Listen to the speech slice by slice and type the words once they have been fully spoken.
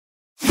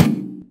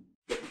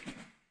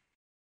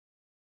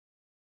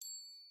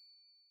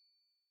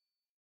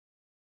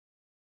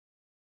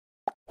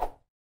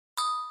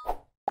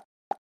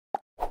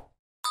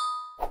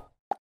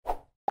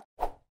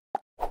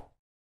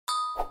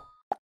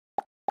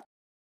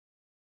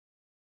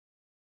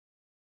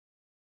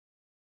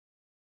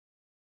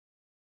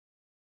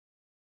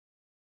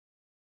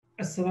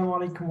Assalamu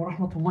alaikum wa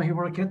rahmatullahi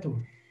wa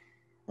barakatuh.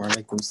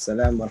 وعليكم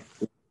السلام ورحمة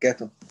الله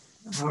وبركاته.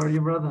 How are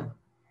you, brother?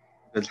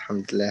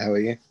 Alhamdulillah, how are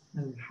you?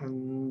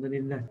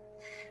 Alhamdulillah.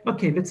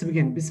 Okay, let's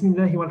begin.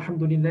 Bismillahi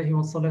walhamdulillahi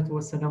wa salatu wa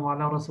salamu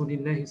ala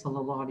rasulillahi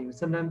sallallahu alayhi wa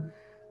sallam.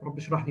 رب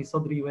اشرح لي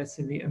صدري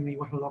ويسر لي أمري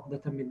واحلل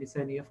عقدة من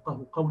لساني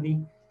يفقه قولي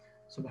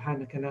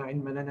سبحانك لا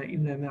علم لنا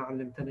إلا ما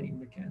علمتنا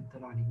إنك أنت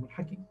العليم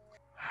الحكيم.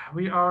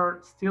 We are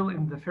still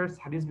in the first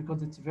hadith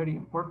because it's very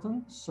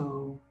important.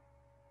 So,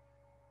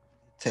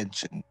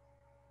 Attention.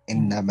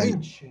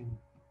 intention.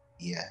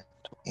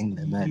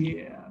 إنما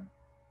Yeah.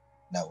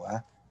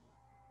 نوى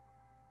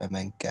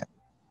فمن كان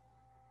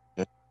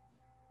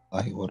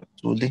الله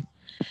ورسوله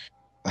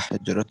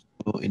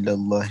فهجرته إلى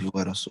الله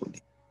ورسوله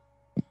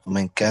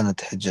ومن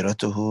كانت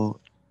هجرته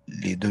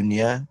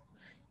لدنيا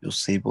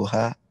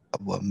يصيبها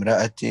أو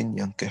امرأة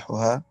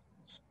ينكحها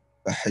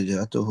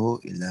فهجرته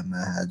إلى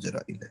ما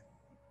هاجر إليه.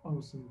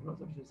 Awesome,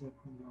 brother.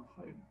 Jazakumullah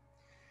khair.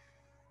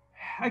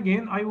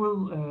 Again, I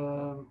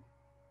will.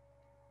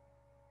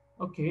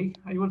 Okay,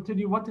 I will tell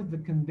you what is the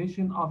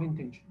condition of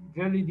intention.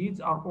 Verily,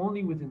 deeds are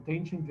only with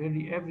intention.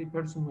 Verily, every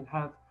person will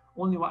have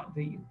only what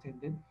they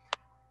intended.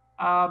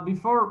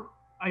 Before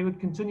I would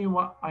continue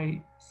what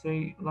I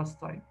say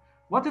last time,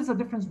 what is the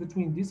difference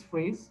between this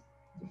phrase,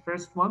 the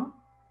first one,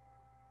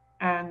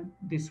 and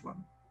this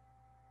one?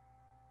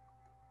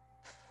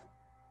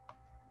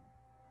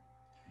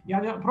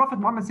 Yeah, Prophet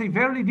Muhammad say,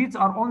 verily deeds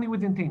are only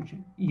with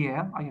intention.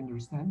 Yeah, I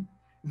understand.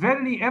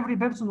 Verily every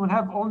person will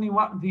have only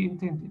what they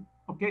intended.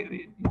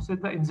 Okay, you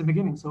said that in the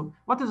beginning. So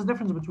what is the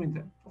difference between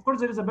them? Of course,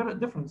 there is a better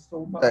difference.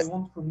 So, but I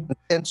want from you.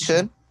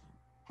 Intention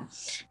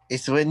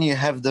is when you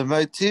have the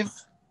motive,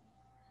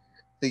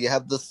 so you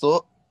have the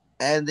thought,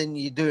 and then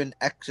you do an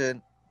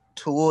action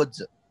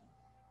towards it.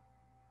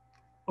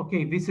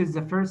 Okay, this is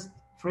the first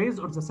phrase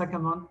or the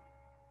second one?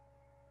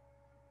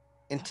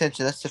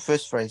 Intention, that's the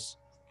first phrase.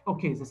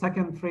 Okay, the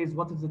second phrase,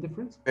 what is the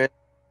difference?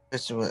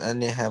 First one,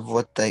 only have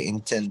what they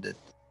intended.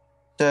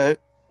 So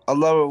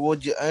Allah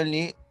rewards you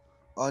only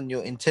on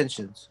your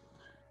intentions.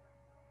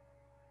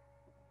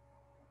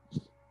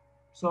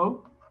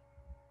 So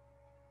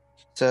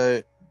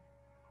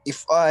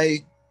if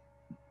I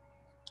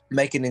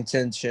make an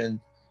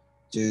intention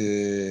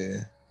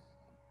to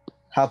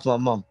help my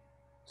mom,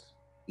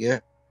 yeah,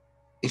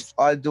 if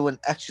I do an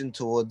action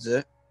towards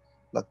it,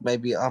 like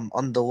maybe I'm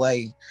on the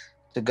way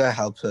to go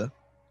help her,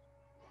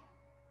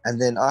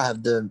 and then I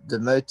have the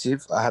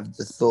motive, I have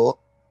the thought,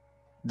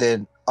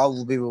 then I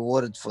will be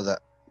rewarded for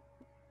that.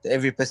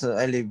 Every person will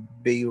only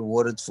be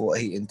rewarded for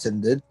what he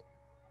intended.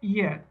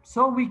 yeah,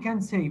 so we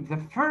can say the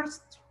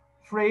first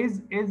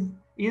phrase is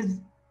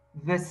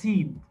the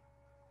seed,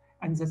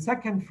 and the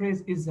second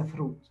phrase is the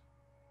fruit.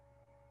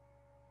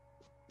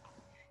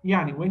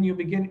 Yani when you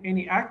begin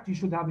any act, you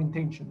should have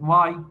intention.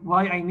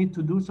 Why I need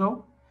to do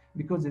so?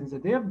 Because in the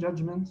day of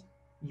judgment,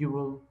 you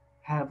will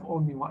have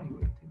only what you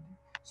intended.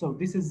 So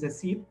this is the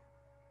seed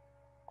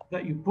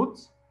that you put.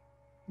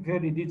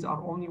 Very deeds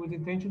are only with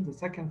intention. The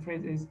second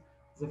phrase is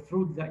the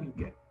fruit that you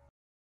get.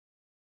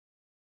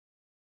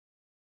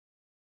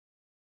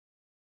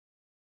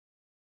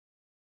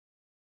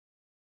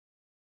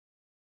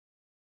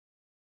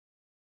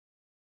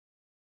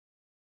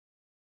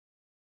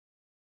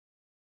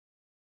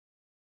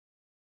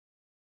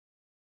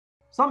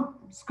 Some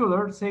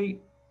scholars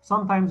say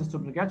sometimes it's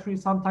obligatory,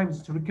 sometimes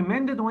it's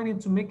recommended when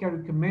it's to make a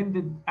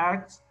recommended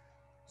act.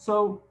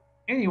 So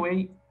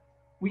anyway,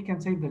 we can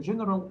say the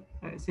general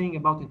saying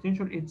about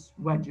intention, it's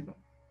wajib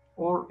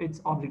or it's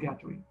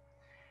obligatory.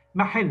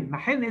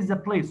 Mahil is the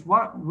place.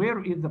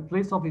 Where is the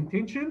place of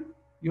intention?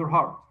 Your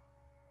heart.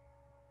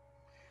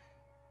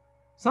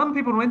 Some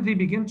people, when they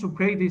begin to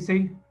pray, they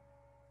say,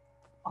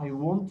 I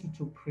want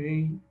to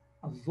pray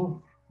a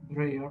Zuhr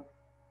prayer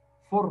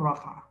for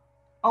Rak'ah.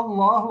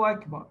 Allahu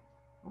Akbar.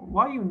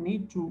 Why you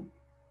need to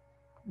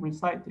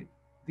recite it,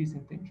 this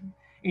intention?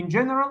 In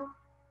general,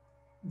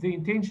 the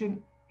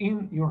intention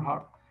in your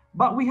heart.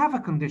 But we have a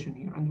condition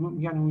here,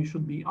 and we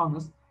should be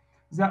honest,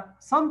 that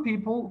some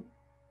people,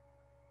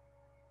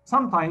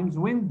 sometimes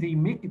when they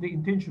make the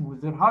intention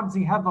with their heart,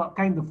 they have a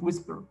kind of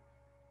whisper.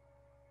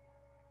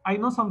 I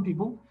know some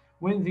people,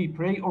 when they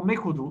pray or make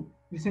wudu,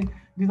 they say,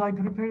 did I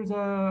prepare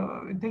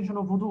the intention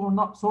of wudu or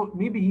not? So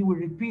maybe he will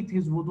repeat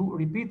his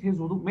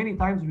wudu many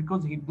times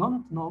because he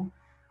don't know,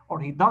 or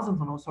he doesn't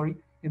know, sorry,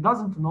 he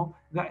doesn't know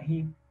that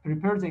he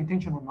prepares the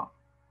intention or not.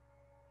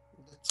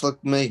 It's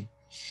like me.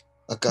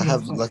 Like I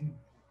have like.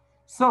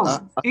 So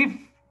if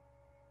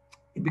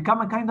it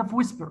become a kind of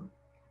whisper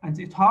and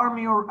it harm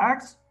your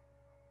acts,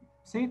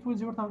 say it with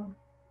your tongue.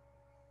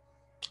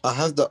 I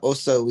have that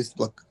also with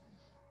like,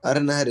 I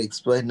don't know how to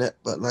explain it,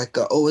 but like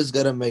I always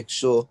gotta make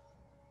sure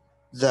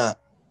that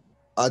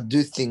I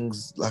do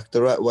things like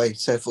the right way.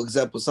 So for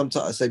example,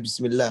 sometimes I say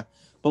Bismillah,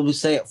 probably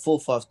say it 4 or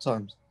 5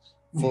 times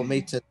for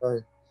me to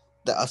know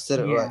that I said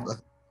it right.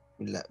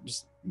 Like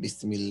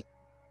Bismillah,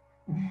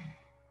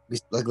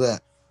 Bismillah, like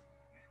that.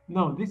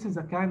 No, this is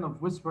a kind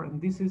of whisper,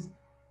 and this is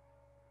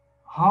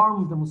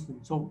harm the Muslim.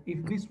 So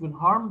if this will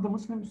harm the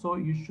Muslim, so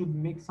you should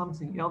make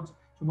something else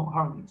to not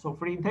harm him. So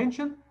for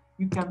intention,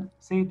 you can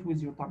say it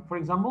with your tongue. For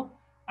example,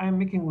 I am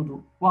making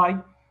wudu. Why?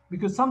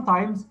 Because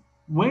sometimes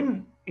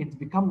when it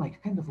become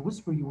like kind of a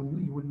whisper, you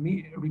will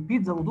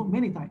repeat the wudu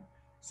many times.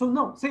 So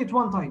no, say it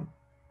one time.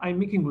 I'm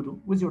making wudu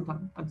with your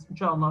tongue, and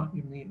inshallah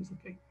your name is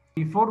okay.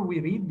 Before we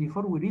read,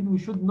 we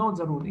should know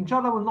the rule.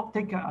 Inshallah, will not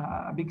take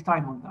a big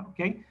time on that.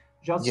 Okay,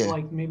 just Yeah.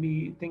 like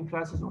maybe 10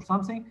 classes or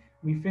something.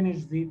 We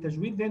finish the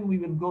tajweed, then we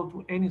will go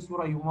to any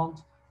surah you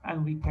want,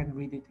 and we can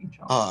read it.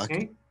 Inshallah. Oh, okay.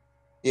 Okay.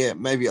 Yeah,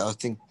 maybe I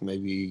think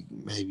maybe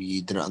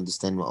you didn't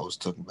understand what I was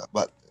talking about.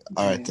 But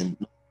all right Yeah. then,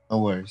 no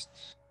worries.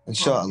 Okay.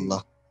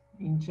 Inshallah.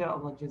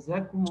 Inshallah.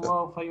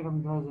 Jazakumullah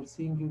khairan, brother.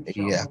 Seeing you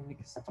Yeah. inshallah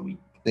next week.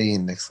 See you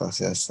in next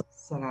class. Yes.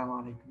 Assalamu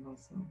alaikum.